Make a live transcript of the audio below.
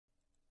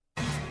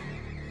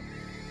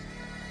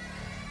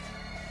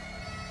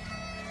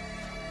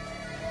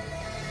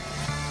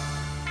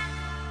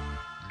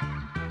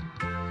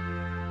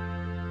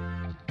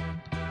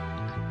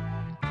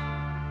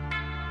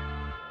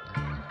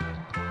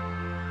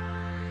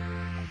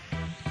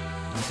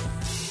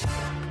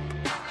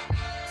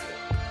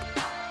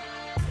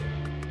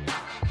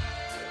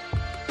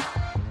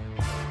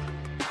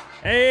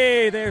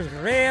Hey, there's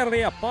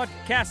rarely a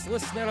podcast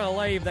listener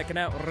alive that can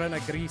outrun a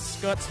grease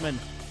Scotsman.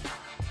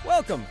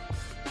 Welcome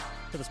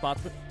to the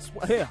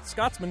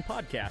Scotsman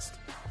podcast.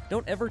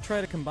 Don't ever try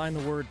to combine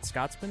the word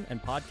Scotsman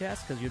and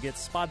podcast because you'll get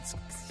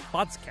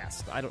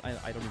spodscast. I don't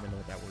even know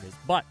what that word is.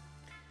 But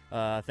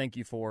thank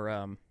you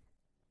for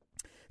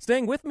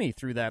staying with me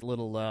through that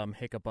little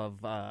hiccup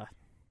of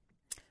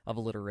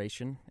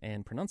alliteration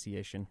and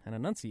pronunciation and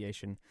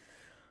enunciation.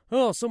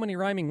 Oh, so many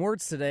rhyming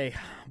words today.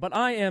 But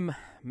I am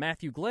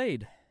Matthew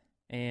Glade.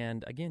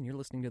 And again, you're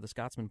listening to the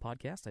Scotsman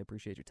podcast. I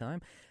appreciate your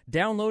time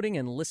downloading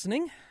and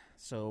listening.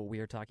 So we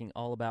are talking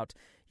all about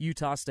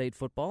Utah State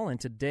football. And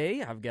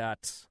today I've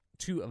got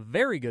two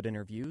very good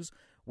interviews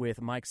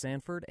with Mike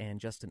Sanford and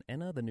Justin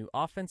Enna, the new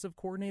offensive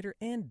coordinator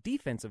and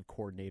defensive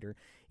coordinator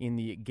in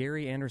the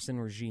Gary Anderson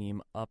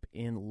regime up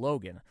in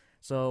Logan.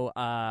 So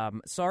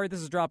sorry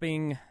this is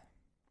dropping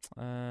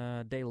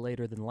a day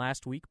later than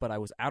last week, but I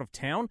was out of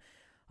town.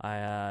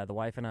 The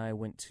wife and I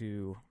went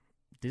to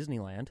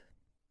Disneyland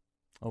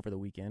over the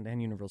weekend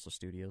and Universal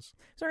Studios.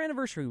 It's our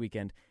anniversary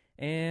weekend,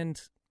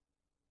 and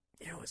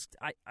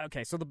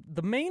so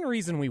the main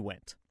reason we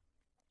went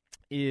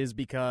is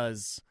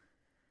because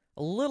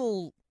a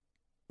little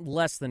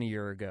less than a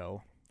year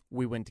ago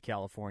we went to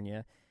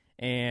California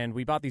and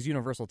we bought these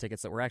Universal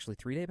tickets that were actually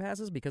 3-day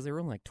passes because they were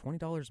only like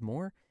 $20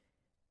 more.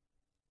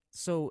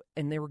 So,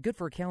 and they were good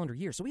for a calendar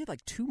year. So we had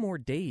like 2 more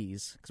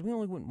days because we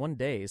only went 1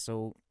 day.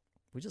 So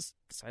we just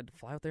decided to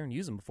fly out there and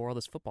use them before all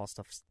this football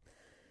stuff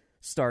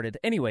started.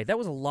 Anyway, that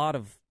was a lot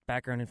of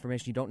background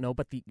information you don't know,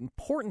 but the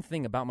important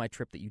thing about my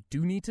trip that you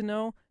do need to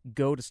know,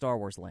 go to Star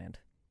Wars Land.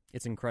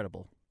 It's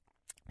incredible.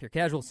 If you're a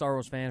casual Star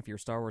Wars fan, if you're a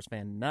Star Wars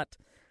fan nut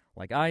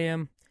like I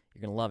am,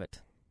 you're going to love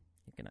it.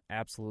 You're going to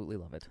absolutely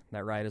love it.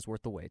 That ride is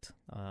worth the wait.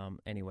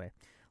 Anyway,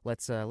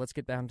 let's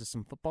get down to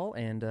some football,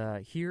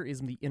 and here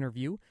is the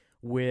interview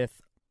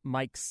with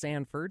Mike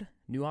Sanford,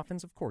 new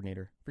offensive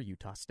coordinator for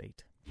Utah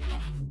State.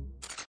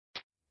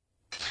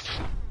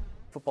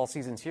 Football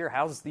season's here.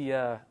 How's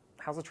the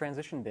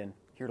transition been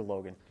here to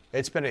Logan?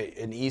 It's been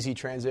an easy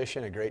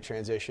transition, a great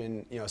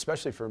transition,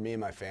 especially for me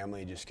and my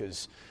family, just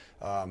because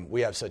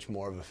we have such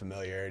more of a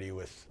familiarity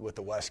with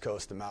the West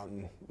Coast, the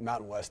Mountain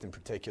West in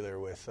particular,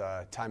 with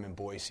time in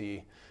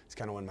Boise. It's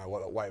kind of when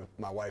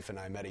my wife and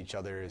I met each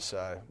other is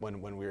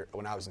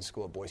when I was in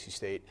school at Boise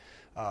State.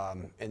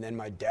 And then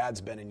my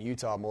dad's been in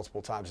Utah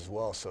multiple times as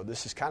well, so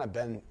this has kind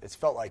of it's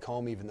felt like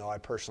home, even though I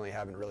personally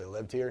haven't really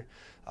lived here.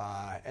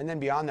 And then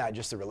beyond that,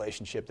 just the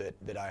relationship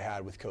that I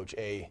had with Coach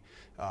A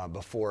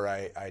before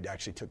I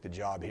actually took the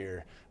job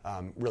here,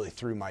 really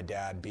through my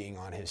dad being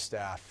on his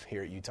staff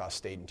here at Utah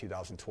State in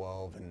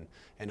 2012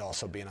 and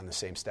also being on the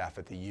same staff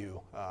at the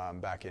U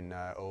back in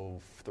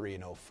 03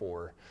 and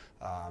 04.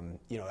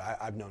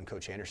 I've known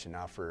Coach Anderson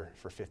now for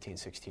 15,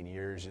 16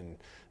 years, and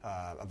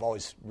I've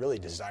always really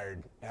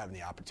desired having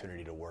the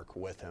opportunity to work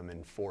with him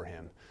and for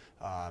him,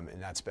 and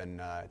that's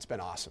been it's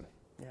been awesome.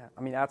 Yeah,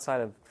 I mean,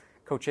 outside of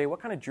Coach A, what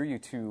kind of drew you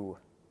to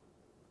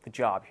the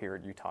job here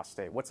at Utah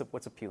State? What's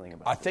appealing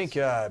about it? I think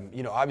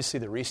obviously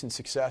the recent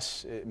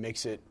success, it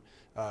makes it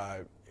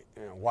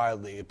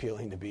wildly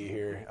appealing to be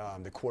here.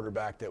 The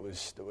quarterback that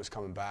was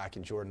coming back,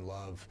 and Jordan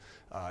Love,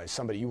 is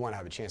somebody you want to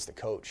have a chance to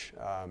coach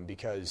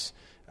because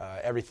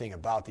everything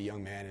about the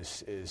young man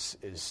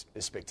is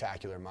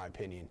spectacular in my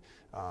opinion.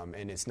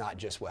 And it's not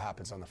just what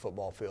happens on the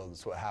football field;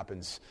 it's what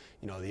happens,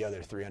 the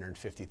other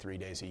 353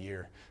 days a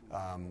year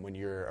when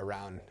you're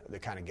around the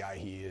kind of guy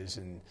he is,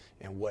 and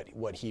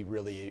what he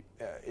really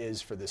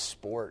is for this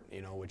sport.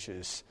 Which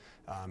is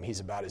he's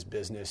about his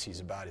business, he's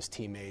about his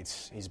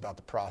teammates, he's about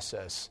the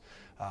process,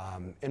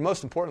 and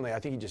most importantly, I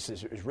think he just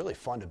is really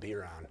fun to be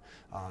around.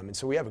 And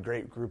so we have a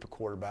great group of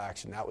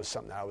quarterbacks, and that was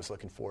something that I was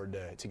looking forward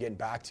to getting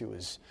back to,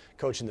 is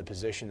coaching the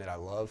position that I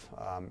love.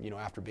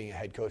 After being a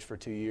head coach for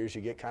 2 years, you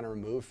get kind of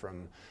removed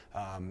from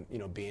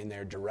being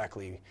there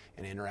directly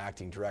and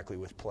interacting directly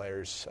with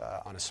players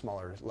on a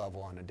smaller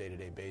level on a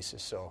day-to-day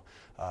basis. So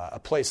a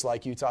place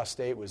like Utah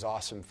State was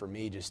awesome for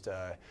me, just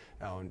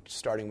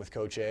starting with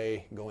Coach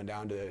A, going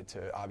down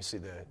to obviously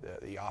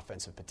the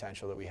offensive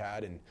potential that we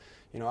had. And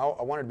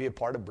I wanted to be a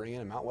part of bringing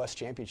a Mountain West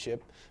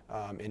championship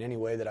in any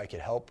way that I could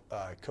help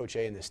Coach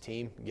A and this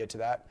team get to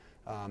that.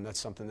 That's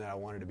something that I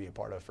wanted to be a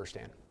part of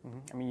firsthand. Mm-hmm.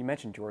 I mean, you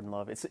mentioned Jordan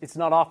Love. It's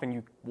not often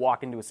you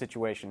walk into a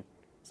situation,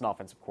 it's an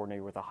offensive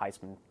coordinator with a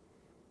Heisman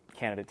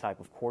candidate type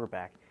of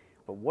quarterback,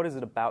 but what is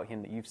it about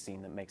him that you've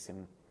seen that makes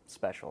him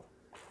special?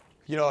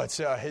 It's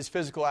his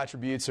physical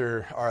attributes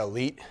are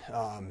elite,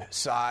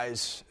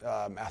 size,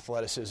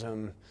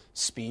 athleticism,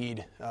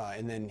 speed,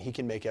 and then he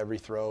can make every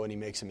throw, and he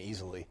makes them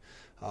easily.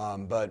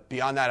 But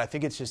beyond that, I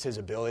think it's just his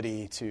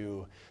ability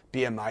to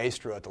be a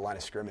maestro at the line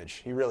of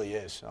scrimmage. He really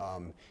is.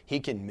 He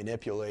can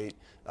manipulate,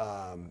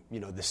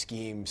 the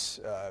schemes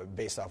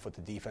based off what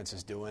the defense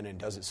is doing, and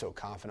does it so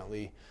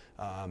confidently.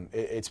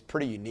 It's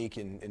pretty unique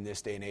in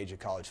this day and age of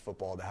college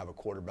football to have a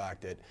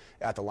quarterback that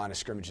at the line of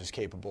scrimmage is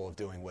capable of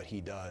doing what he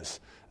does.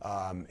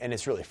 And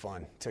it's really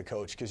fun to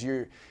coach because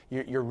you're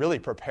really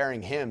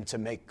preparing him to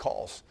make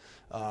calls.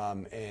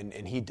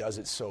 And he does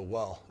it so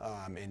well.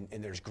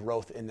 And there's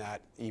growth in that,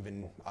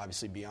 even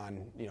obviously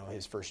beyond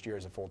his first year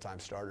as a full-time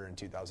starter in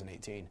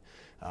 2018.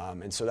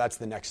 And so that's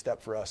the next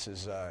step for us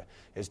is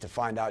to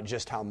find out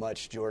just how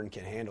much Jordan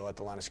can handle at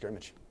the line of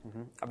scrimmage.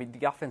 Mm-hmm. I mean,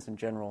 the offense in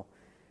general,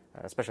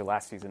 especially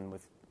last season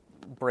with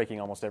breaking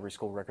almost every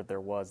school record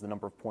there was, the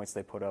number of points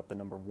they put up, the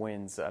number of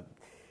wins.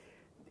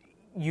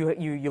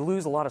 You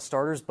lose a lot of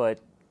starters, but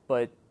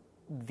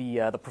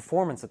the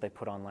performance that they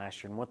put on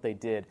last year and what they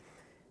did,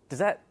 does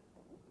that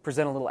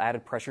present a little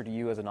added pressure to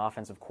you as an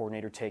offensive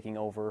coordinator taking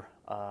over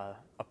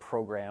a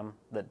program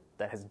that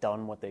has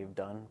done what they've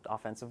done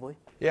offensively?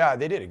 Yeah,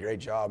 they did a great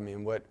job. I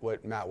mean,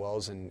 what Matt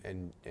Wells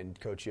and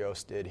Coach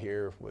Yost did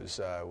here was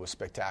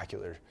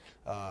spectacular.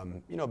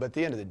 But at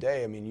the end of the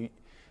day, I mean,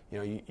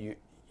 you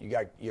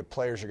got your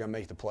players are going to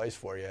make the plays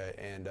for you,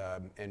 and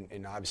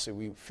obviously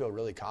we feel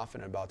really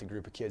confident about the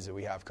group of kids that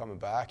we have coming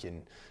back,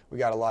 and we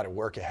got a lot of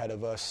work ahead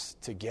of us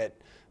to get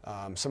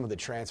some of the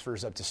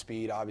transfers up to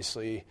speed,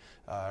 obviously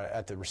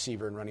at the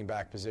receiver and running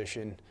back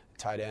position,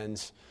 tight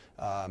ends.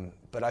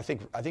 But I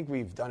think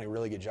we've done a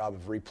really good job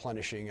of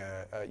replenishing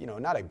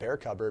not a bare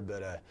cupboard,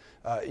 but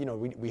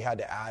we had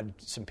to add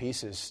some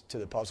pieces to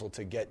the puzzle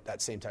to get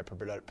that same type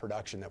of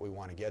production that we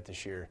want to get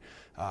this year.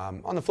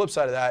 On the flip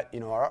side of that,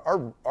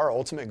 our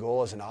ultimate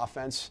goal as an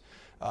offense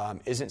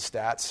isn't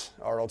stats.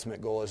 Our ultimate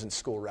goal isn't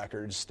school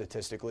records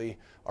statistically.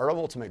 Our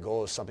ultimate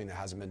goal is something that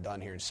hasn't been done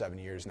here in 7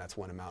 years, and that's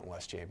win a Mountain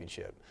West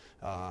championship.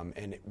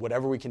 And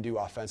whatever we can do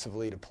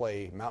offensively to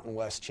play Mountain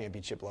West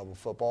championship level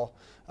football,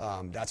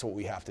 that's what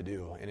we have to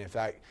do. And if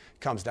that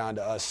comes down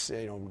to us,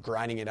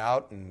 grinding it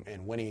out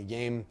and winning a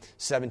game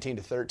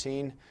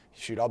 17-13,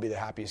 shoot, I'll be the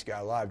happiest guy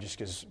alive just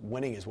because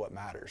winning is what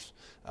matters.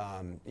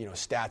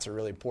 Stats are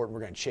really important.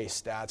 We're going to chase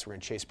stats. We're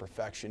going to chase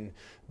perfection.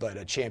 But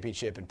a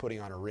championship and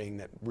putting on a ring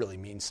that really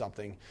means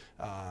something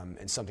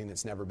and something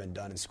that's never been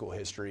done in school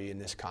history in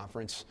this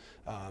conference,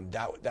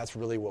 that's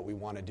really what we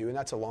want to do. And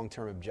that's a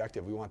long-term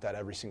objective. We want that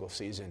every single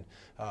season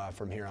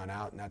from here on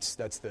out. And that's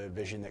the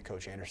vision that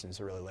Coach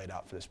Anderson's really laid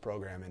out for this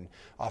program. And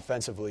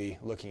offensively,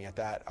 looking at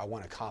that, I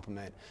want to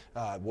complement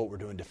what we're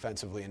doing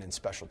defensively and in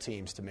special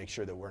teams to make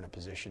sure that we're in a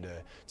position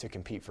to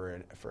compete for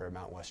a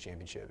Mountain West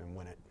championship and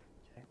win it.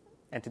 Okay.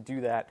 And to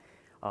do that,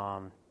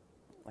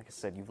 like I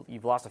said,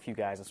 you've lost a few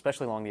guys,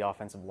 especially along the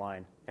offensive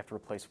line. You have to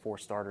replace 4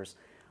 starters.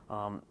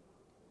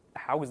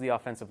 How is the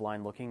offensive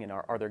line looking, and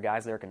are there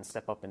guys there that can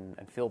step up and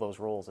fill those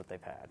roles that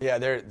they've had? Yeah,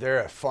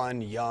 they're a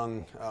fun,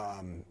 young,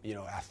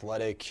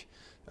 athletic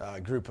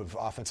group of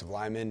offensive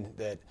linemen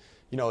that,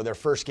 their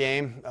first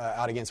game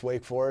out against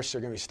Wake Forest,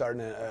 they're going to be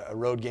starting a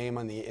road game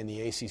in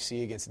the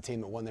ACC against the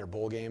team that won their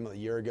bowl game a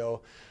year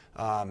ago.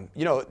 I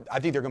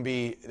think they're going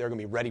to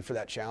be ready for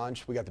that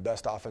challenge. We got the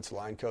best offensive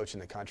line coach in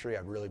the country.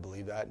 I really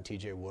believe that. And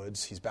TJ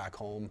Woods, he's back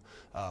home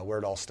where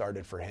it all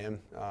started for him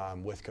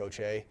with Coach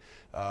A.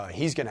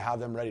 He's going to have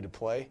them ready to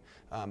play.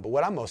 But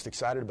what I'm most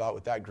excited about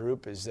with that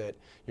group is that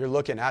you're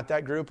looking at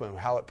that group and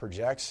how it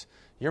projects.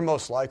 You're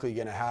most likely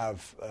going to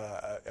have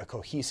a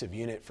cohesive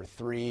unit for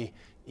 3,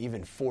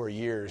 even 4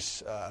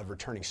 years of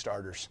returning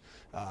starters,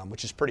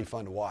 which is pretty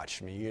fun to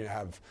watch. I mean, you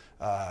have,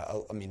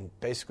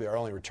 basically our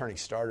only returning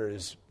starter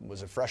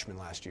was a freshman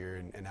last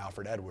year in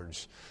Alfred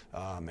Edwards.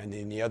 And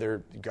then the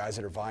other guys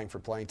that are vying for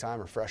playing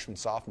time are freshmen,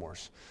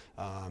 sophomores.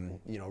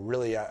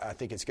 Really, I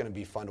think it's going to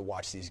be fun to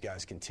watch these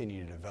guys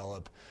continue to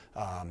develop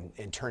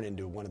and turn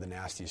into one of the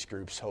nastiest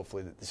groups,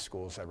 hopefully, that the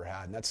school's ever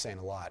had. And that's saying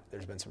a lot.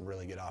 There's been some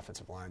really good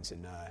offensive lines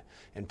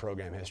in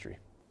program history.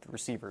 The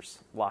receivers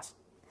lost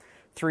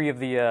 3 of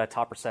the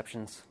top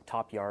receptions,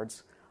 top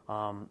yards.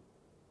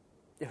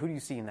 Who do you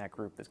see in that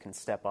group that can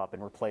step up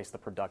and replace the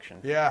production?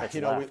 Yeah,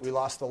 we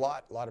lost a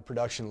lot of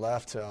production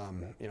left.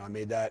 I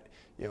made that.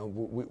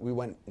 We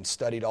went and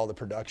studied all the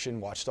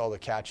production, watched all the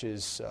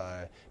catches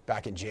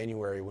back in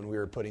January when we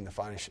were putting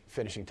the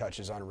finishing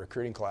touches on a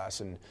recruiting class,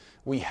 and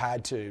we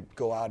had to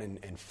go out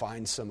and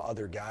find some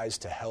other guys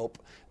to help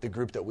the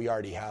group that we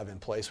already have in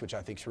place, which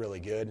I think is really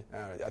good.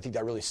 I think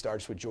that really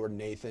starts with Jordan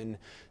Nathan,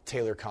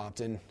 Taylor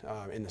Compton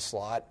in the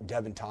slot,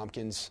 Devin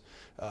Tompkins,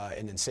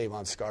 and then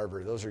Savon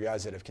Scarver. Those are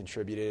guys that have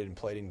contributed and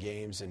played in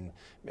games and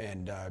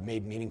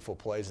made meaningful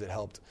plays that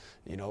helped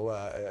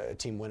a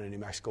team win a New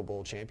Mexico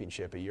Bowl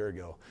championship a year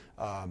ago.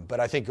 But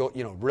I think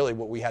really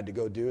what we had to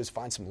go do is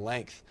find some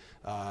length.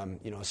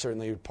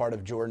 Certainly part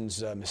of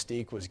Jordan's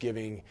mystique was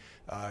giving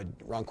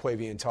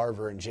Ronquavian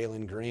Tarver and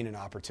Jalen Green an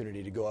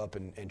opportunity to go up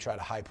and try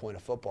to high point a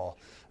football.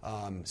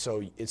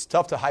 So it's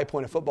tough to high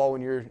point a football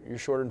when you're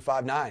shorter than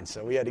 5'9".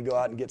 So we had to go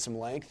out and get some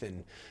length,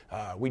 and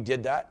we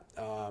did that.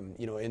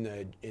 In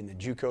the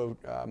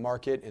JUCO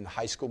market, in the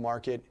high school market.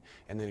 market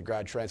and then the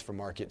grad transfer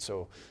market.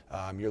 So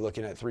you're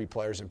looking at 3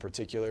 players in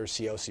particular.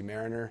 C.O.C.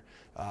 Mariner.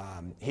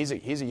 He's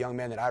a young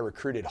man that I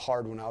recruited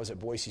hard when I was at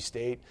Boise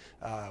State.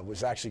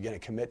 Was actually going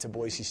to commit to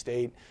Boise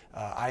State.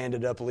 I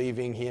ended up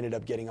leaving. He ended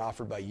up getting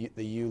offered by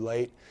the U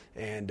late,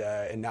 and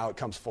now it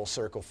comes full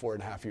circle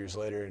 4.5 years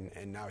later,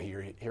 and now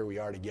here we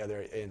are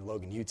together in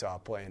Logan, Utah,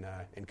 playing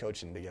and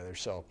coaching together.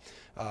 So,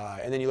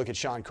 and then you look at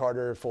Sean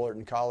Carter,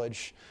 Fullerton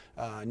College,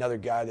 another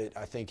guy that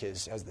I think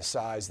has the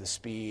size, the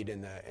speed,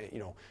 and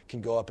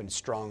can go up and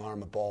strong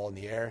arm a ball in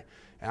the air.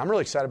 And I'm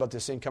really excited about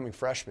this incoming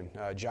freshman,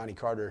 Johnny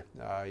Carter.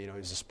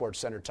 He's a Sports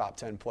Center top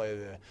 10 play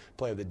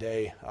of the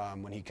day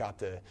when he caught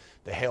the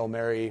Hail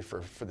Mary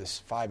for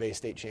this 5A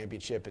state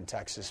championship in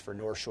Texas for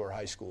North Shore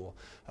High School.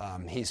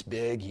 He's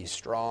big, he's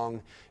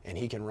strong, and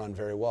he can run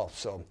very well.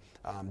 So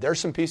there's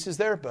some pieces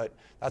there, but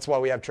that's why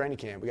we have training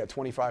camp. We got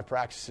 25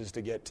 practices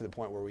to get to the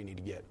point where we need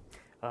to get.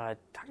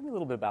 Talk to me a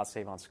little bit about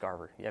Savon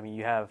Scarver.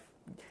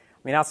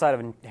 Outside of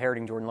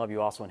inheriting Jordan Love,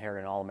 you also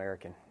inherited an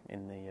All-American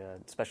in the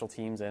special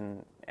teams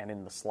and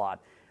in the slot.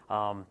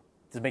 Does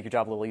it make your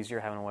job a little easier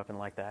having a weapon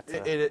like that?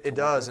 It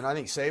does, and I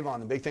think Savon,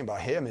 the big thing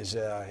about him is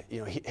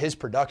his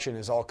production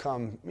has all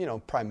come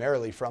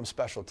primarily from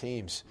special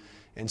teams.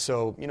 And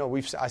so,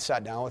 I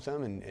sat down with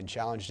him and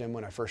challenged him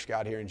when I first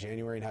got here in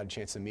January and had a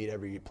chance to meet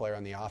every player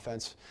on the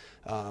offense.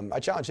 I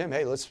challenged him,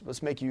 hey,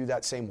 let's make you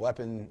that same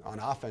weapon on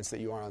offense that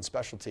you are on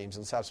special teams.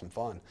 Let's have some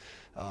fun.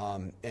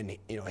 And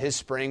his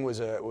spring was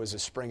a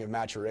spring of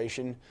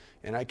maturation,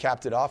 and I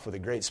capped it off with a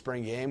great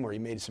spring game where he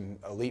made some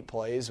elite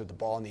plays with the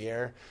ball in the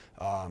air.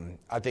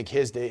 I think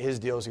his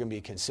deal is going to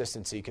be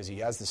consistency because he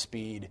has the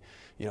speed.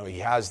 He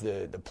has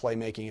the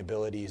playmaking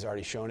ability. He's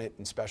already shown it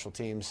in special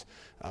teams.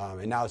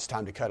 And now it's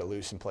time to cut it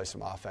loose and play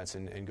some offense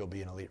and go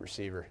be an elite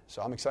receiver.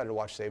 So I'm excited to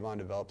watch Savon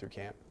develop through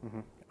camp. Mm-hmm.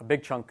 A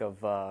big chunk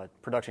of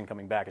production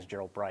coming back is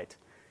Gerald Bright.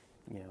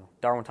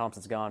 Darwin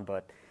Thompson's gone,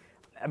 but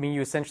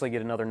you essentially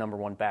get another number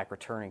 1 back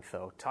returning.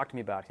 So talk to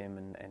me about him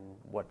and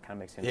what kind of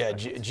makes him. Yeah,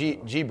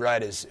 G.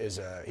 Bright he's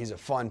a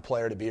fun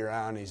player to be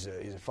around. He's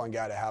a fun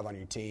guy to have on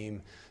your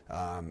team.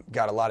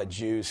 Got a lot of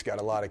juice, got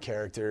a lot of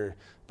character,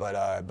 but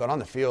on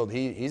the field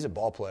he's a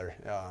ball player.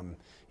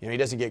 He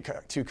doesn't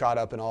get too caught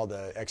up in all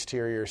the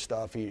exterior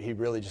stuff. He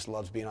really just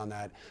loves being on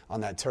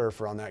that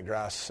turf or on that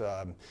grass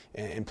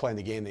and playing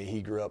the game that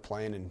he grew up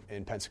playing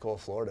in Pensacola,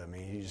 Florida.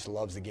 He just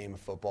loves the game of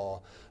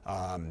football,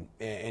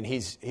 and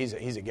he's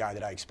a guy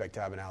that I expect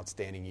to have an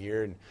outstanding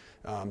year.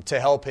 And to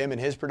help him in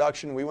his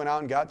production, we went out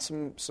and got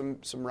some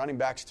running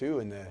backs too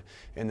in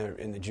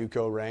the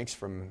JUCO ranks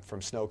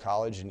from Snow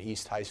College and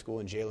East High School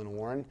and Jalen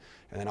Warren,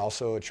 and then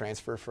also a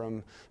transfer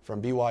from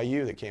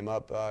BYU that came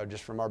up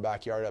just from our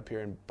backyard up here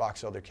in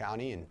Box Elder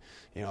County, and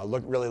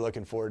really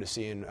looking forward to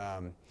seeing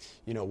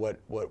what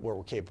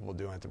we're capable of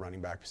doing at the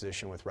running back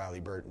position with Riley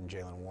Burt and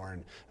Jalen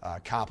Warren,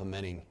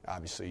 complementing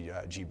obviously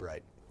G.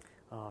 Bright.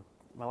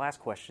 My last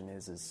question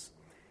is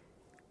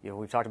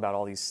we've talked about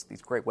all these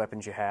great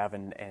weapons you have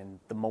and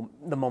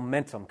the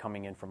momentum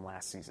coming in from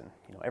last season.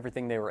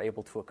 Everything they were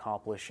able to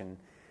accomplish and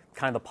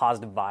kind of the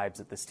positive vibes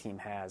that this team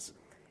has.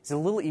 Is it a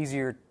little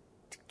easier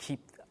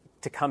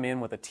to come in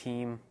with a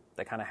team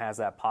that kind of has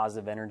that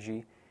positive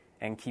energy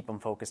and keep them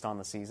focused on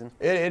the season?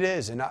 It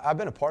is, and I've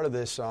been a part of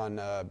this on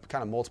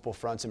kind of multiple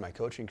fronts in my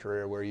coaching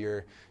career where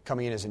you're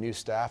coming in as a new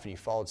staff and you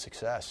followed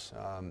success.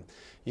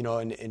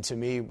 And to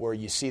me, where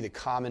you see the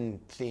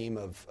common theme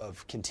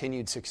of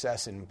continued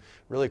success and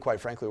really, quite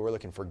frankly, we're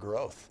looking for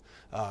growth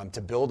to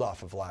build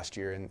off of last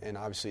year, and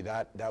obviously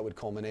that would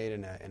culminate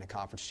in a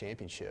conference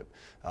championship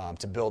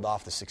to build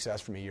off the success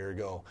from a year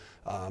ago.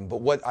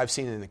 But what I've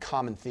seen in the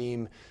common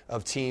theme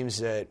of teams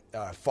that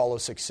follow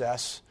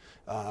success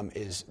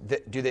is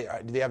do they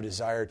have a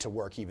desire to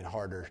work even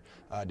harder?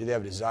 Do they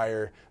have a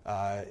desire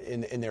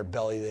in their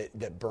belly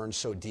that burns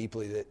so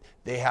deeply that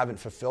they haven't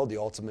fulfilled the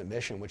ultimate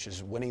mission, which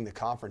is winning the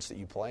conference that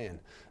you play in?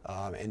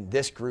 And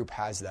this group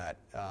has that.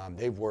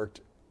 They've worked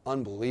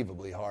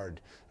unbelievably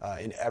hard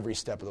in every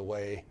step of the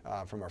way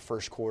from our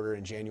first quarter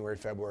in January,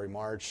 February,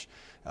 March,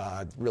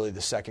 really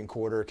the second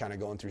quarter kind of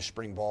going through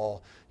spring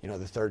ball,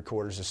 the third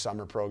quarter is a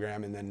summer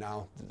program, and then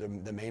now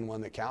the main one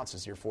that counts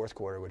is your fourth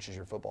quarter, which is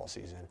your football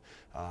season.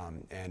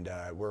 And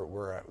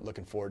we're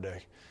looking forward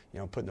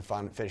to putting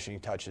the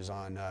finishing touches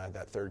on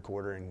that third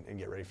quarter and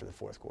get ready for the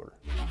fourth quarter.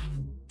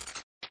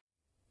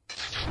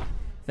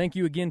 Thank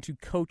you again to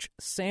Coach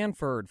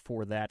Sanford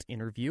for that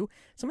interview.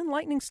 Some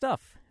enlightening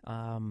stuff.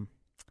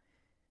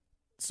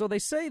 So they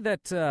say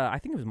that, I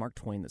think it was Mark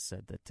Twain that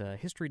said that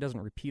history doesn't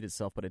repeat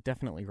itself, but it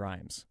definitely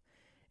rhymes.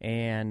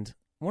 And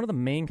one of the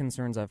main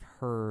concerns I've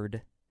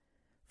heard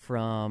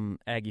from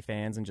Aggie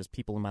fans and just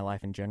people in my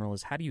life in general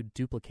is how do you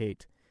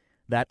duplicate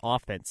that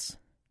offense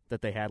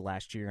that they had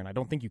last year? And I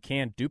don't think you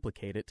can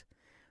duplicate it,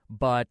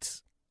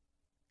 but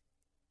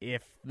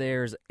if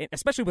there's,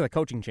 especially with a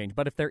coaching change,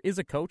 but if there is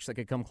a coach that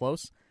could come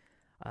close,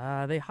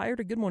 they hired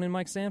a good one in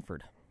Mike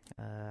Sanford.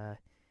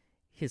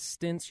 His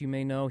stints, you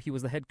may know, he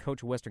was the head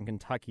coach of Western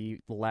Kentucky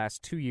the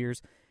last 2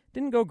 years.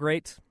 Didn't go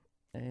great.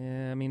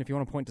 If you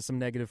want to point to some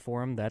negative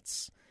for him,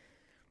 that's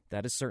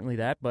That is certainly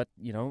that, but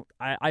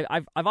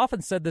I've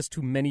often said this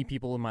to many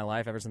people in my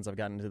life ever since I've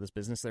gotten into this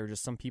business. There are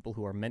just some people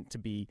who are meant to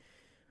be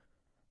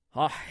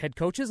head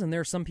coaches, and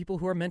there are some people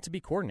who are meant to be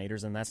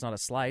coordinators, and that's not a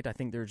slight. I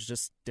think there's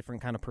just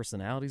different kind of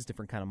personalities,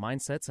 different kind of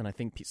mindsets, and I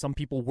think some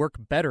people work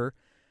better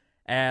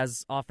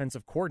as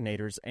offensive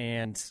coordinators,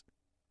 and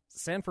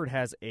Sanford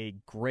has a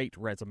great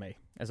resume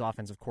as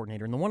offensive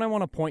coordinator. And the one I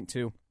want to point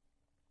to,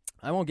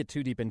 I won't get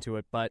too deep into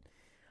it, but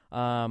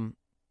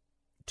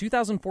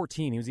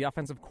 2014, he was the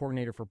offensive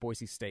coordinator for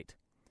Boise State.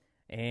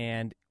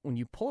 And when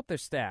you pull up their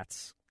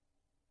stats,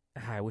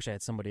 I wish I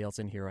had somebody else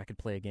in here I could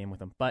play a game with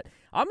them, but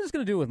I'm just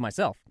going to do it with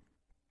myself.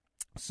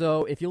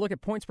 So if you look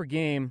at points per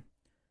game,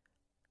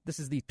 this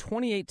is the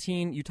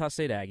 2018 Utah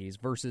State Aggies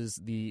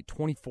versus the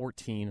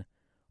 2014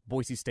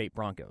 Boise State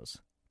Broncos.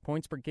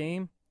 Points per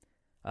game,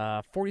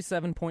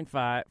 47.5,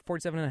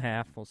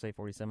 47.5. We'll say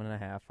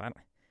 47.5.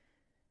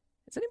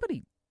 Is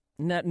anybody?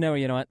 No,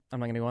 you know what? I'm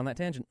not going to go on that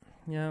tangent.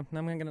 Yeah,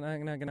 I'm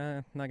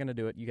not gonna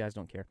do it. You guys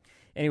don't care.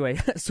 Anyway,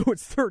 so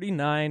it's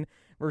 39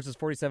 versus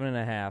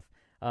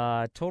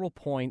 47.5. Total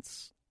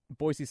points: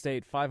 Boise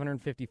State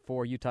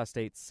 554, Utah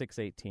State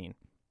 618.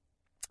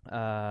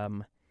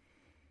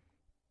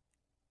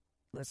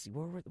 Let's see.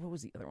 What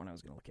was the other one I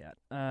was going to look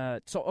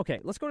at? Okay,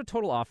 let's go to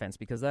total offense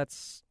because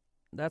that's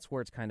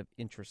where it's kind of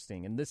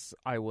interesting, and this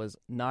I was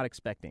not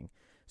expecting.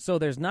 So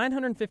there's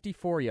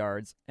 954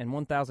 yards and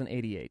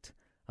 1,088.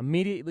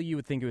 Immediately you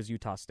would think it was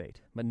Utah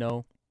State, but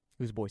no,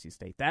 it was Boise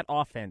State. That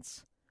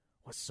offense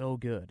was so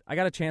good. I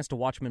got a chance to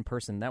watch them in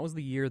person. That was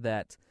the year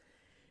that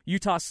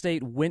Utah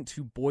State went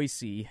to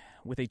Boise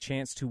with a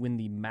chance to win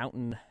the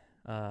Mountain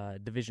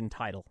Division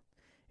title.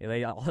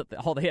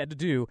 All they had to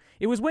do,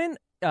 it was when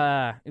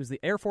it was the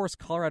Air Force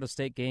Colorado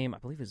State game. I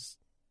believe it was,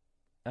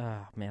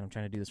 I'm trying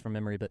to do this from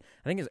memory, but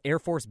I think it was Air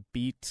Force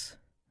beat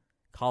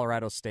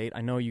Colorado State. I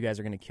know you guys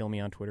are going to kill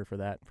me on Twitter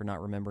for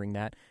not remembering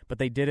that, but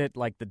they did it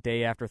like the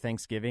day after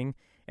Thanksgiving,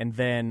 and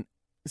then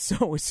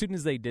so as soon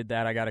as they did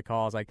that, I got a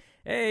call. I was like,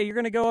 hey, you're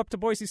going to go up to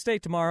Boise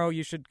State tomorrow.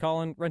 You should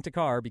call and rent a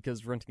car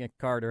because renting a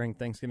car during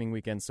Thanksgiving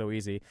weekend is so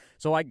easy.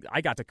 So I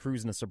got to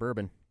cruise in a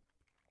Suburban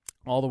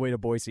all the way to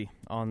Boise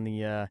on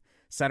the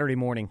Saturday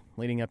morning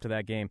leading up to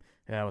that game.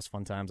 Yeah, it was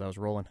fun times. I was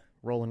rolling.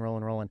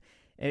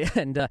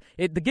 And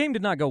the game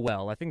did not go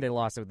well. I think they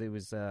lost. It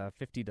was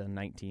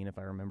 50-19, if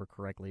I remember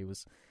correctly. It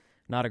was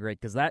not a great,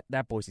 because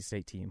that Boise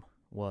State team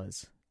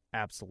was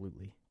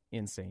absolutely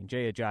insane.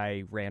 Jay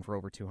Ajayi ran for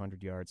over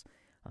 200 yards.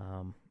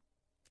 And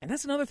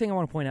that's another thing I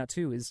want to point out,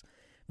 too, is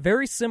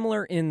very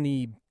similar in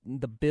the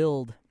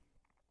build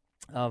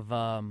of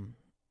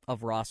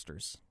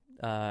rosters.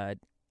 I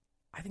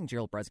think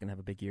Gerald Brett's going to have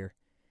a big year.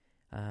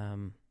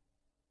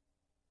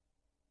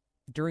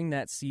 During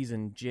that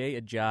season, Jay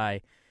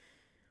Ajayi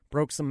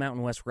broke some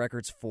Mountain West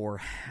records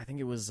for, I think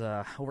it was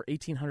over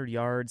 1,800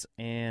 yards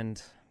and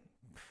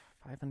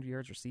 500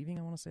 yards receiving,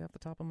 I want to say off the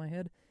top of my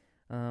head.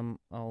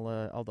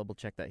 I'll double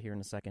check that here in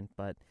a second,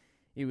 but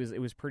it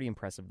was pretty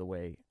impressive the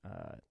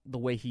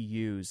way he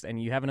used. And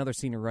you have another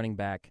senior running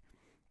back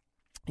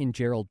in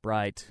Gerald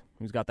Bright,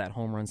 who's got that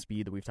home run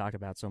speed that we've talked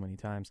about so many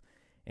times,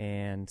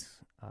 and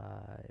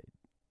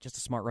just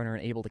a smart runner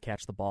and able to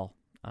catch the ball.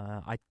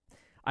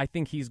 I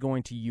think he's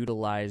going to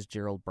utilize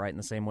Gerald Bright in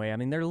the same way. I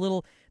mean, they're a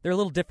little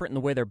different in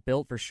the way they're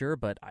built for sure,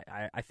 but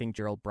I think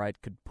Gerald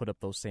Bright could put up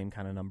those same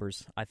kind of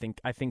numbers. I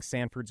think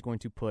Sanford's going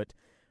to put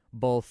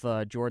both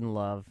Jordan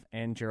Love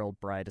and Gerald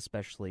Bright,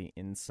 especially,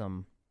 in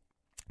some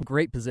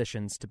great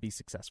positions to be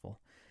successful.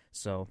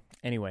 So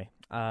anyway,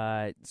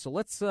 so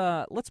let's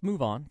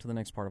move on to the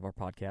next part of our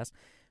podcast.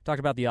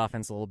 Talked about the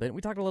offense a little bit. We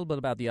talked a little bit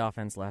about the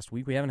offense last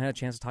week. We haven't had a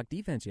chance to talk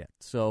defense yet,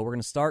 so we're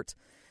going to start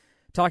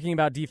talking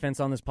about defense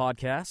on this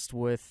podcast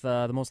with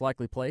the most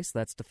likely place.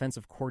 That's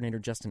defensive coordinator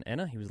Justin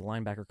Enna. He was the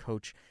linebacker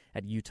coach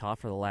at Utah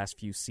for the last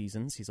few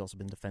seasons. He's also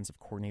been defensive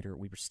coordinator at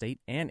Weber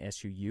State and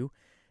SUU.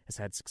 Has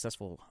had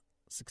successful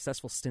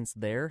stints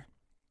there.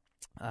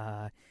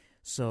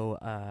 So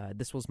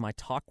this was my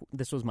talk.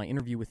 This was my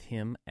interview with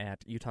him at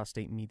Utah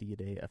State Media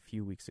Day a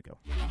few weeks ago.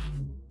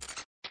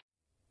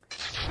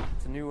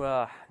 It's a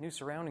new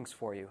surroundings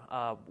for you.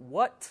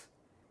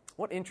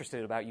 What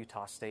interested about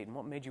Utah State, and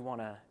what made you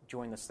want to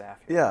join the staff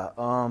here? Yeah,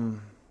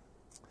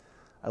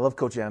 I love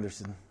Coach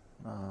Anderson.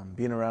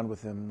 Being around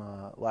with him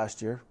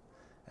last year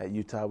at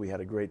Utah, we had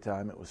a great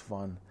time. It was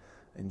fun.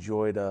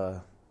 Enjoyed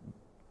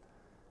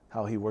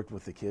how he worked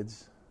with the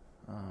kids,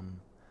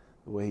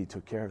 the way he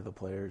took care of the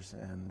players,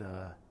 and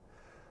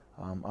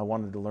I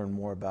wanted to learn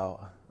more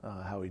about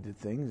how he did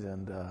things.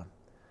 And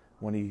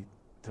when he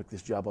took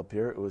this job up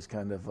here, it was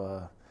kind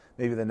of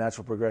maybe the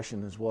natural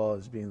progression, as well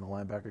as being the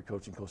linebacker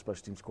coach and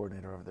co-special teams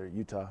coordinator over there at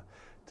Utah,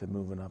 to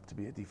moving up to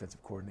be a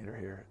defensive coordinator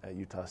here at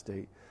Utah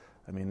State.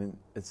 I mean,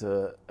 it's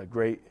a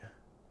great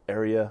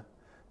area.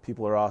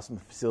 People are awesome.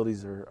 The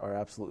facilities are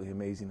absolutely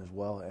amazing as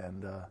well.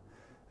 And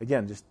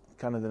again, just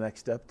kind of the next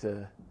step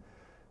to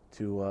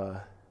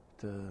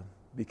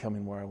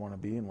becoming where I want to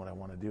be and what I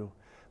want to do.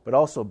 But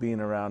also being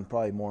around,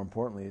 probably more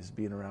importantly, is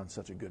being around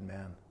such a good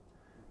man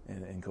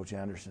and Coach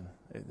Anderson.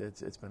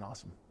 It's been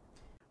awesome.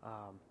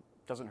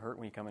 doesn't hurt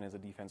when you come in as a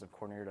defensive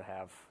coordinator to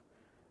have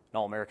an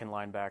All-American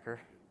linebacker,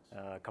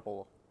 a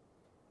couple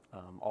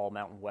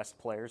All-Mountain West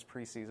players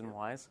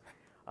preseason-wise.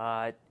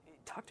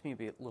 Talk to me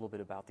a little bit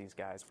about these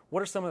guys.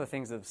 What are some of the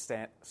things that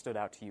have stood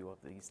out to you of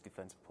these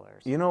defensive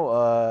players?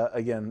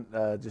 Again,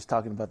 just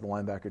talking about the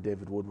linebacker,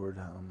 David Woodward,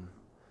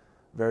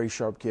 very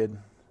sharp kid,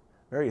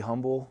 very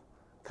humble,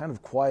 kind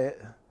of quiet,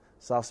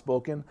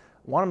 soft-spoken.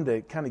 Want him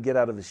to kind of get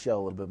out of his shell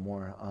a little bit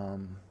more.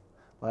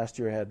 Last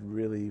year I had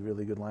really,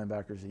 really good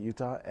linebackers at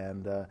Utah,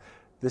 and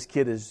this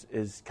kid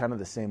is kind of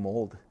the same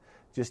mold.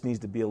 Just needs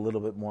to be a little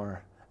bit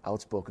more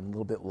outspoken, a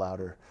little bit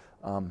louder.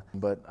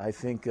 But I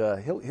think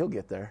he'll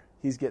get there.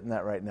 He's getting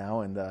that right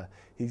now, and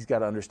he's got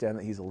to understand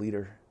that he's a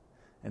leader.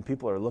 And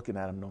people are looking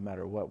at him no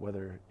matter what,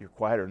 whether you're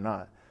quiet or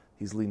not.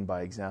 He's leading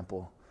by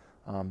example.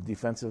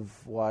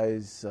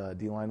 Defensive-wise,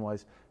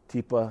 D-line-wise,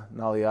 Tipa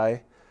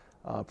Naliai,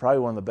 probably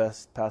one of the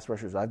best pass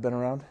rushers I've been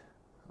around.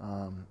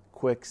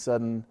 Quick,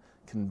 sudden,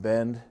 can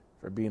bend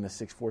for being a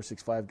 6'4",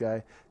 6'5"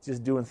 guy.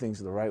 Just doing things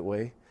the right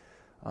way.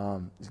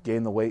 Just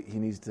gain the weight he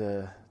needs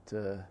to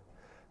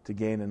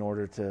gain in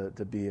order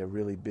to be a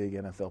really big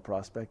NFL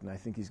prospect, and I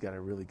think he's got a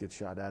really good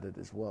shot at it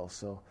as well.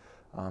 So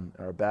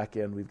our back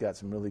end, we've got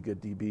some really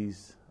good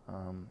DBs,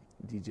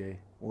 DJ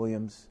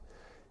Williams,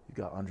 you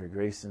got Andre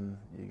Grayson,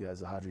 you got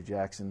Zahadri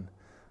Jackson,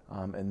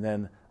 and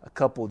then a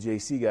couple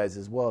JC guys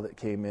as well that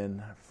came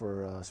in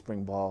for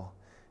spring ball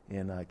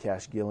in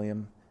Cash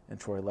Gilliam and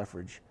Troy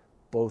Leffridge,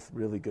 both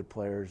really good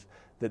players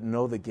that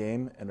know the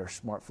game and are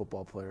smart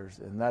football players.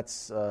 And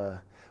that's,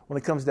 when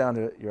it comes down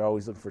to it, you're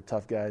always looking for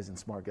tough guys and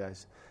smart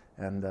guys.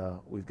 And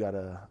we've got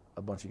a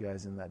bunch of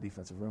guys in that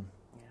defensive room.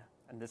 Yeah,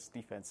 and this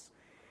defense,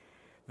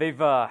 they've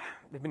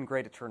been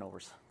great at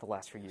turnovers the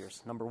last few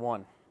years. Number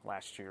 1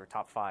 last year,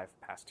 top 5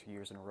 past 2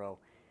 years in a row.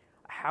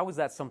 How is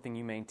that something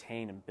you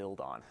maintain and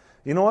build on?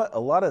 You know what? A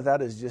lot of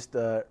that is just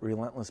a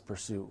relentless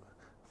pursuit,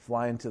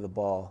 flying to the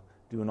ball,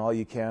 doing all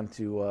you can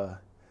to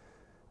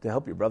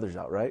help your brothers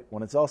out, right?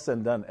 When it's all said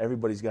and done,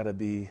 everybody's got to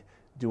be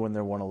doing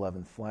their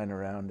 111, flying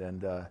around.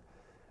 And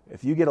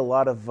if you get a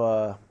lot of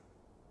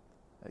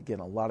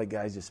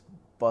guys just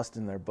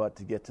busting their butt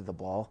to get to the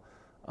ball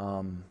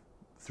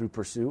through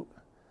pursuit,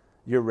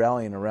 you're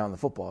rallying around the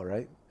football,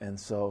 right? And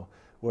so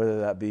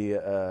whether that be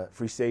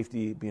free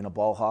safety, being a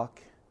ball hawk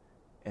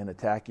and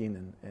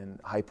attacking and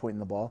high pointing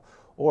the ball,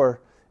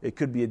 or it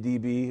could be a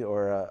DB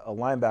or a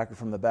linebacker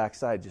from the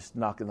backside just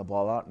knocking the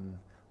ball out and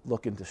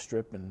looking to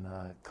strip and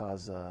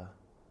cause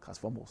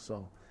fumbles.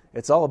 So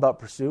it's all about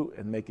pursuit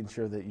and making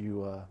sure that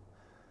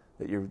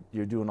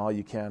you're doing all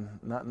you can,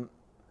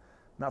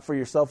 not for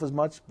yourself as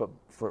much, but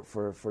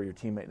for your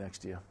teammate next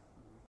to you.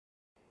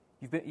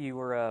 You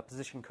were a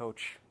position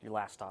coach your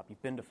last stop.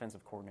 You've been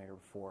defensive coordinator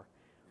before.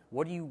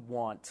 What do you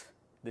want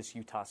this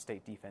Utah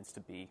State defense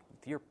to be?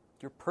 With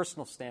your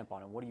personal stamp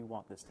on it, what do you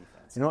want this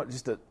defense? You know what?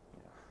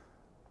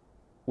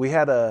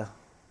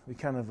 We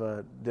kind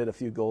of did a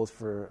few goals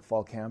for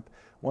fall camp.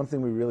 One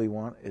thing we really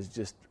want is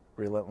just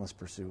relentless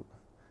pursuit,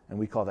 and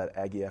we call that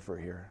Aggie effort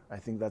here. I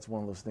think that's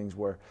one of those things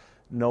where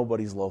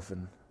nobody's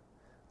loafing.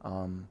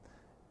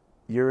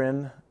 You're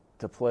in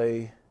to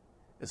play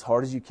as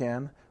hard as you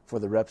can for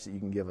the reps that you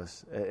can give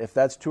us. If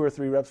that's 2 or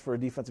 3 reps for a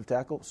defensive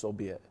tackle, so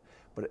be it.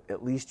 But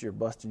at least you're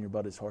busting your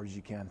butt as hard as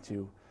you can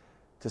to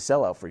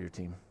sell out for your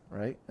team,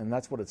 right? And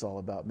that's what it's all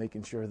about,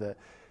 making sure that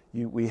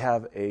we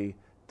have a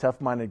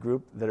tough-minded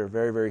group that are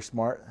very, very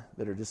smart,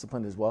 that are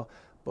disciplined as well.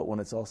 But when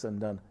it's all said and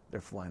done,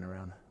 they're flying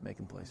around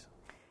making plays.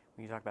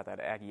 When you talk about that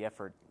Aggie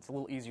effort, it's a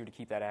little easier to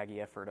keep that Aggie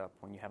effort up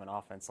when you have an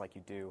offense like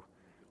you do,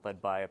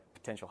 led by a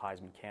potential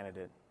Heisman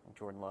candidate,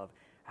 Jordan Love.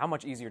 How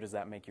much easier does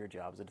that make your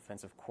job as a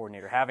defensive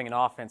coordinator, having an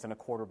offense and a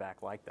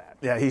quarterback like that?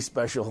 Yeah, he's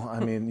special. I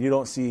mean, you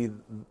don't see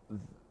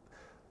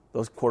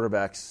those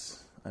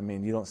quarterbacks. I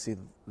mean, you don't see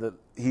that.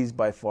 He's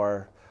by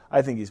far,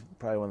 I think he's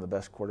probably one of the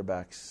best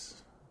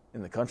quarterbacks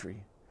in the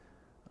country.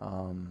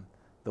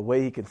 The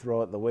way he can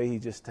throw it, the way he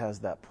just has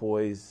that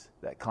poise,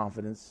 that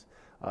confidence,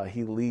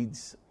 he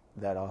leads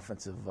that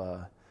offensive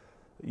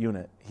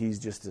unit. He's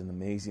just an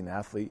amazing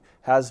athlete.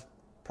 Has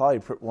probably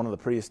one of the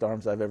prettiest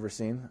arms I've ever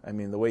seen. I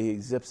mean, the way he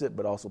zips it,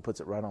 but also puts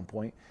it right on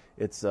point.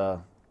 It's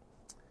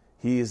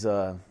he's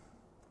as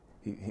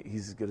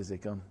good as they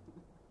come.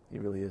 He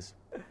really is.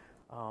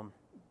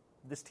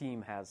 This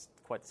team has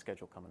quite the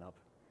schedule coming up.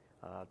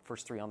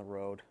 First 3 on the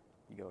road.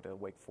 You go to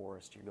Wake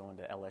Forest. You're going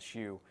to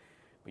LSU.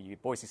 But you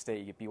get Boise State,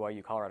 you get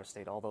BYU, Colorado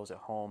State, all those at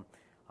home.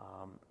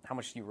 How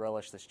much do you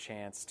relish this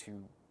chance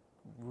to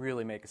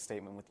really make a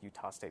statement with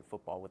Utah State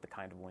football with the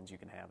kind of wins you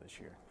can have this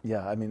year?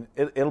 Yeah, I mean,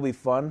 it'll be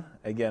fun.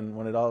 Again,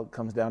 when it all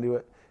comes down to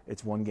it,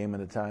 it's one game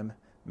at a time,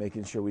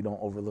 making sure we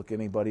don't overlook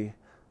anybody.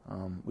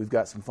 We've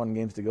got some fun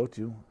games to go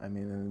to. I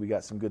mean, and we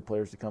got some good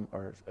players to come,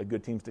 or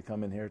good teams to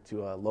come in here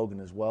to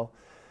Logan as well.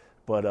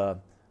 But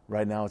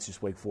right now it's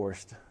just Wake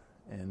Forest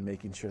and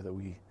making sure that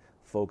we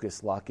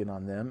focus, lock in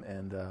on them,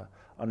 and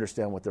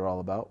understand what they're all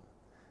about,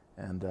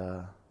 and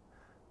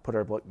put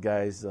our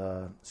guys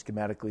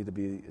schematically to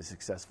be as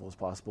successful as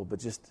possible, but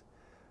just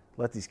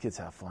let these kids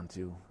have fun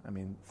too. I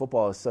mean,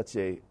 football is such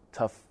a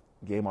tough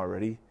game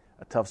already.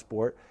 a tough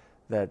sport,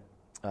 that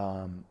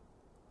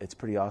it's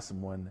pretty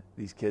awesome when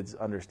these kids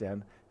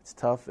understand it's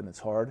tough and it's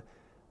hard,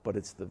 but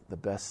it's the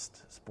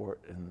best sport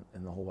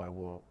in the whole wide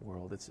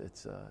world.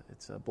 It's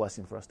a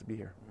blessing for us to be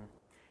here. Mm-hmm.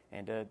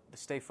 And to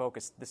stay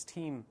focused, this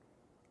team,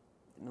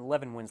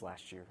 11 wins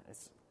last year.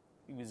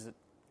 It was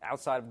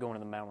outside of going to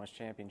the Mountain West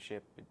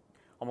Championship,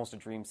 almost a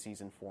dream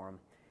season for them.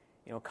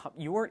 You know,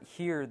 you weren't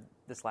here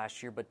this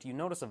last year, but do you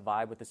notice a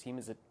vibe with this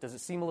team? Does it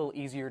seem a little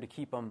easier to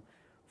keep them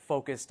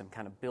focused and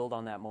kind of build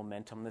on that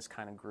momentum, this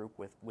kind of group,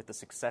 with the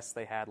success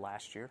they had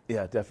last year?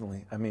 Yeah,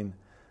 definitely. I mean,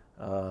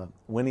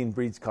 winning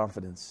breeds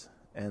confidence,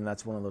 and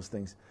that's one of those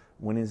things.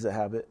 Winning's a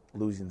habit,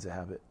 losing's a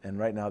habit. And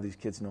right now these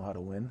kids know how to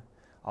win.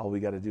 All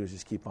we got to do is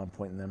just keep on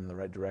pointing them in the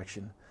right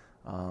direction,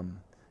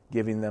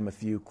 giving them a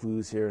few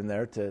clues here and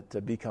there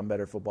to become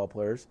better football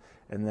players,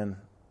 and then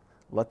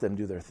let them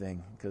do their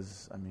thing.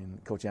 Because, I mean,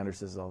 Coach Anders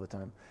says it all the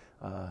time.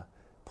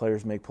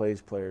 Players make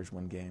plays, players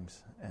win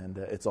games. And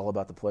it's all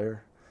about the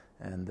player.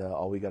 And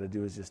all we got to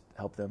do is just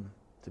help them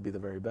to be the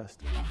very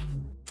best.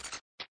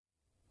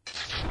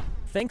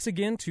 Thanks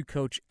again to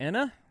Coach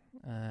Enna.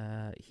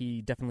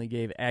 He definitely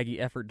gave Aggie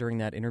effort during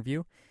that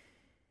interview.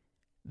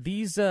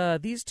 These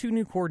two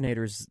new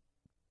coordinators,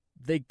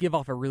 they give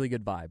off a really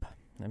good vibe.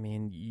 I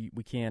mean,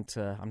 we can't.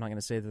 I'm not going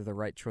to say they're the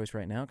right choice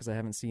right now because I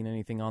haven't seen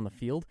anything on the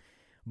field,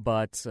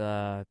 but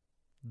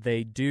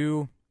they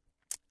do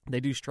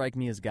strike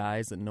me as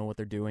guys that know what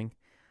they're doing.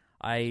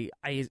 I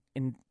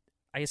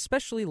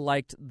especially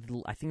liked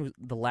I think it was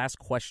the last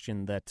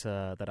question that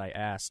I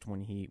asked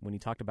when he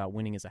talked about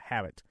winning as a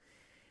habit.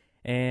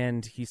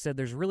 And he said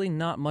there's really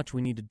not much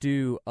we need to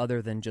do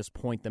other than just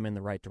point them in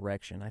the right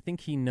direction. I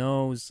think he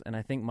knows, and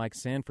I think Mike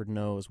Sanford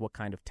knows what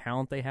kind of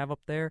talent they have up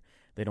there.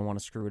 They don't want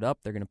to screw it up.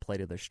 They're going to play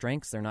to their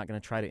strengths. They're not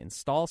going to try to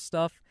install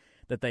stuff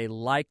that they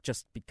like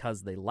just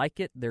because they like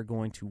it. They're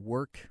going to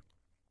work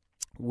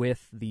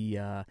with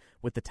the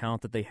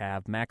talent that they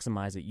have,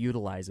 maximize it,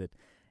 utilize it.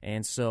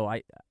 And so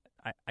I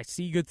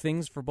see good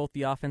things for both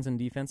the offense and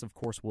defense. Of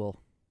course,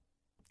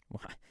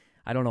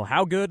 I don't know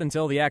how good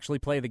until they actually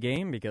play the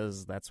game,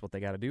 because that's what they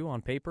got to do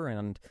on paper,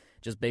 and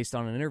just based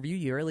on an interview,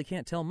 you really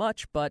can't tell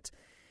much. But,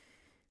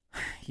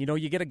 you know,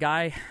 you get a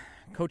guy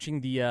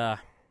coaching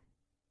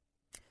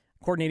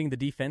coordinating the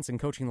defense and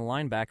coaching the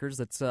linebackers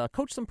that's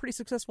coached some pretty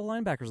successful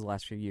linebackers the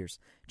last few years.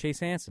 Chase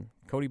Hansen,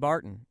 Cody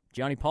Barton,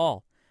 Johnny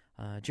Paul,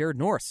 Jared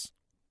Norris.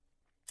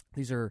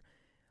 These are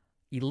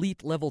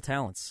elite-level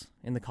talents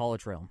in the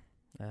college realm.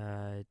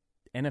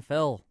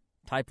 NFL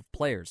type of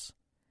players.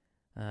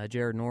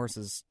 Jared Norris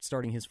is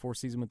starting his fourth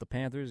season with the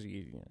Panthers.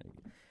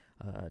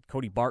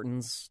 Cody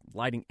Barton's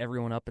lighting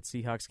everyone up at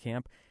Seahawks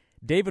camp.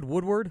 David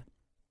Woodward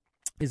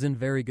is in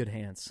very good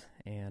hands,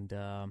 and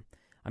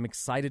I'm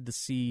excited to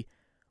see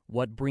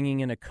what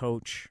bringing in a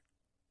coach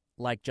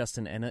like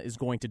Justin Enna is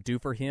going to do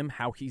for him,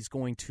 how he's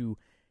going to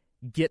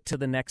get to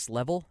the next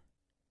level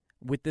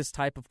with this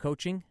type of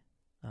coaching.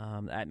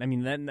 I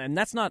mean, and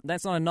that's not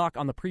a knock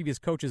on the previous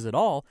coaches at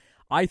all.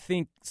 I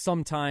think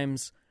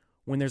sometimes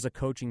when there's a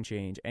coaching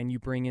change and you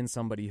bring in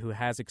somebody who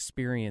has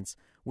experience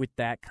with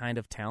that kind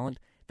of talent,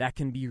 that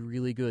can be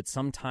really good.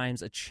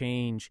 Sometimes a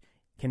change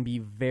can be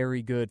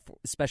very good,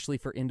 especially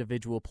for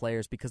individual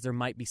players, because there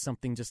might be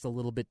something just a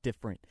little bit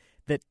different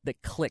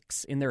that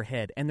clicks in their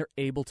head and they're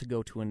able to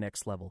go to a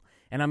next level.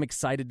 And I'm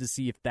excited to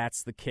see if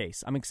that's the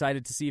case. I'm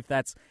excited to see if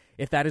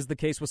that is the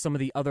case with some of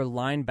the other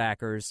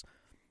linebackers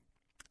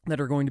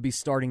that are going to be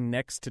starting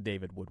next to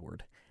David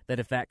Woodward. That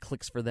if that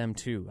clicks for them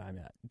too. I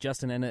mean,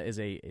 Justin Enna is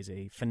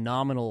a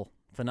phenomenal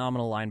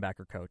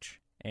linebacker coach,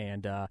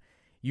 and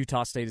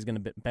Utah State is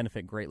going to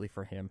benefit greatly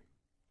from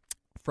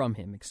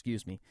him.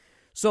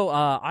 So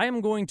I am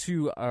going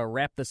to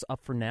wrap this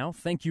up for now.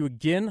 Thank you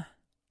again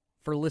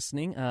for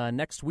listening.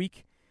 Next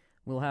week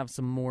we'll have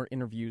some more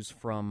interviews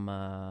from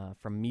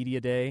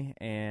Media Day,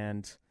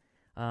 and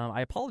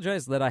I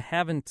apologize that I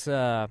haven't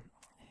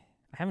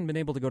been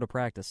able to go to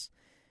practice.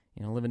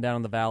 You know, living down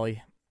in the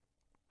valley,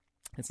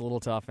 it's a little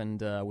tough,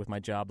 and with my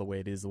job the way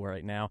it is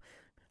right now,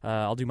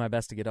 I'll do my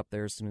best to get up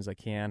there as soon as I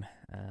can,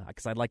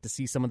 because I'd like to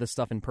see some of this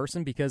stuff in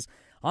person, because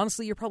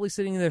honestly, you're probably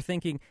sitting there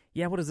thinking,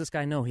 yeah, what does this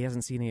guy know? He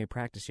hasn't seen any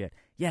practice yet.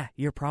 Yeah,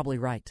 you're probably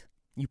right.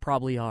 You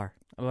probably are.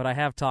 But I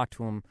have talked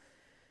to him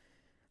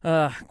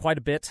quite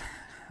a bit,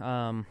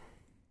 and,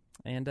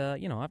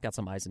 you know, I've got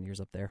some eyes and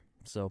ears up there.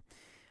 So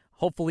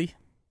hopefully,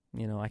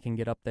 you know, I can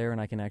get up there and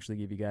I can actually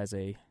give you guys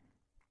a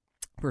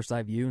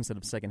first-eye view instead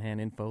of secondhand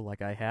info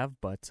like I have,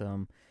 but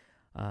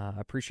I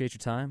appreciate your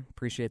time,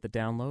 appreciate the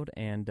download,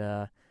 and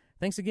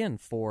thanks again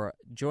for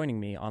joining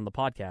me on the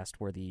podcast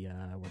where the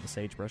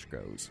sagebrush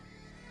grows.